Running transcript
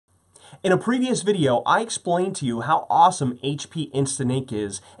In a previous video, I explained to you how awesome HP Instant Ink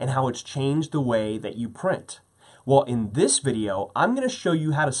is and how it's changed the way that you print. Well, in this video, I'm going to show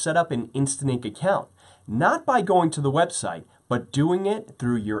you how to set up an Instant Ink account, not by going to the website, but doing it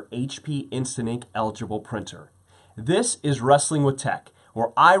through your HP Instant Ink eligible printer. This is Wrestling with Tech, where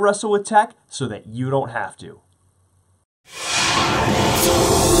I wrestle with tech so that you don't have to.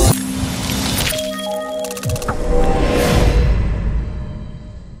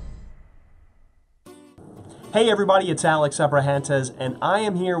 Hey everybody, it's Abrahantes, and I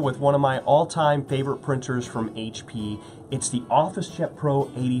am here with one of my all-time favorite printers from HP. It's the OfficeJet Pro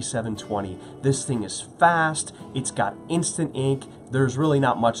 8720. This thing is fast, it's got instant ink, there's really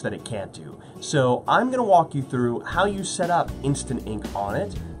not much that it can't do. So I'm going to walk you through how you set up instant ink on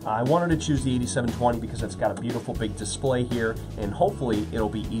it. I wanted to choose the 8720 because it's got a beautiful big display here, and hopefully it'll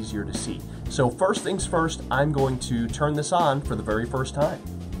be easier to see. So first things first, I'm going to turn this on for the very first time.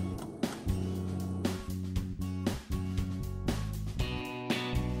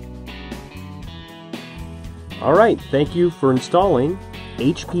 Alright, thank you for installing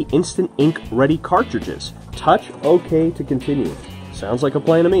HP Instant Ink Ready cartridges. Touch OK to continue. Sounds like a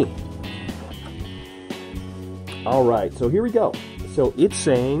plan to me. Alright, so here we go. So it's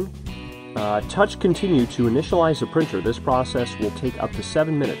saying, touch continue to initialize the printer. This process will take up to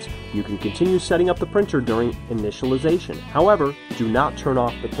 7 minutes. You can continue setting up the printer during initialization. However, do not turn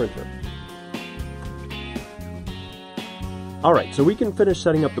off the printer. Alright, so we can finish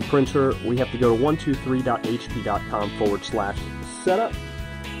setting up the printer. We have to go to 123.hp.com/setup.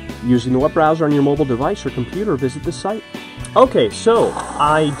 Using the web browser on your mobile device or computer, visit the site. Okay, so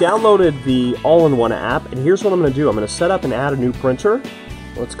I downloaded the all-in-one app, and here's what I'm going to do. I'm going to set up and add a new printer.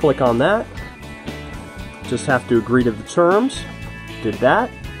 Let's click on that. Just have to agree to the terms. Did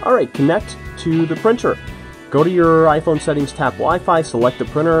that. Alright, connect to the printer. Go to your iPhone settings, tap Wi-Fi, select the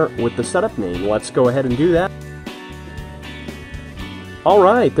printer with the setup name. Let's go ahead and do that.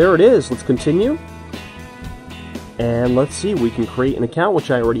 Alright, there it is. Let's continue. And let's see, we can create an account, which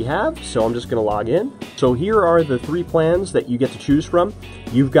I already have, so I'm just going to log in. So here are the 3 plans that you get to choose from.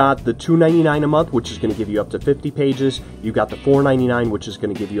 You've got the $2.99 a month, which is going to give you up to 50 pages. You've got the $4.99, which is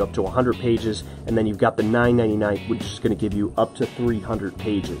going to give you up to 100 pages. And then you've got the $9.99, which is going to give you up to 300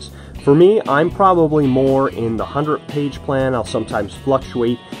 pages. For me, I'm probably more in the 100-page plan. I'll sometimes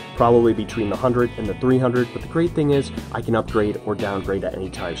fluctuate, probably between the 100 and the 300. But the great thing is, I can upgrade or downgrade at any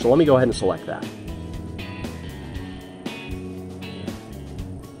time. So let me go ahead and select that.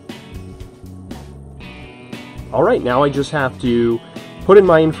 Alright, now I just have to put in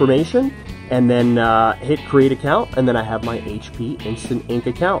my information and then hit create account, and then I have my HP Instant Ink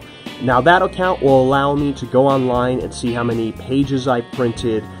account. Now that account will allow me to go online and see how many pages I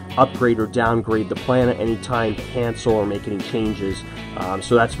printed, upgrade or downgrade the plan at any time, cancel or make any changes.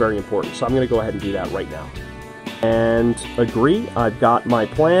 So that's very important. So I'm going to go ahead and do that right now. And agree, I've got my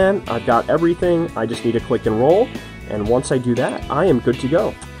plan, I've got everything, I just need to click enroll, and once I do that, I am good to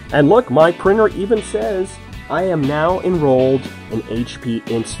go. And look, my printer even says I am now enrolled in HP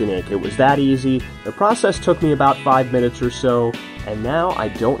Instant Ink. It was that easy. The process took me about 5 minutes or so, and now I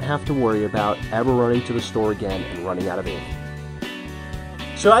don't have to worry about ever running to the store again and running out of ink.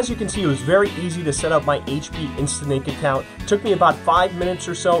 So as you can see, it was very easy to set up my HP Instant Ink account. It took me about 5 minutes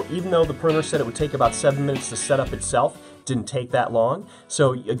or so, even though the printer said it would take about 7 minutes to set up itself. Didn't take that long.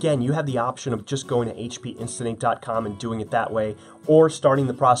 So again, you have the option of just going to hpinstantink.com and doing it that way, or starting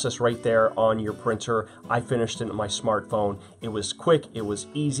the process right there on your printer. I finished it on my smartphone. It was quick, it was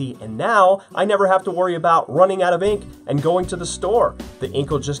easy, and now I never have to worry about running out of ink and going to the store. The ink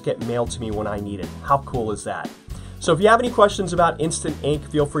will just get mailed to me when I need it. How cool is that? So if you have any questions about Instant Ink,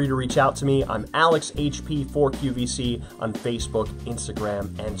 feel free to reach out to me. I'm AlexHP4QVC on Facebook,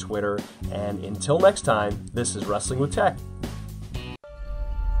 Instagram, and Twitter. And until next time, this is Wrestling with Tech.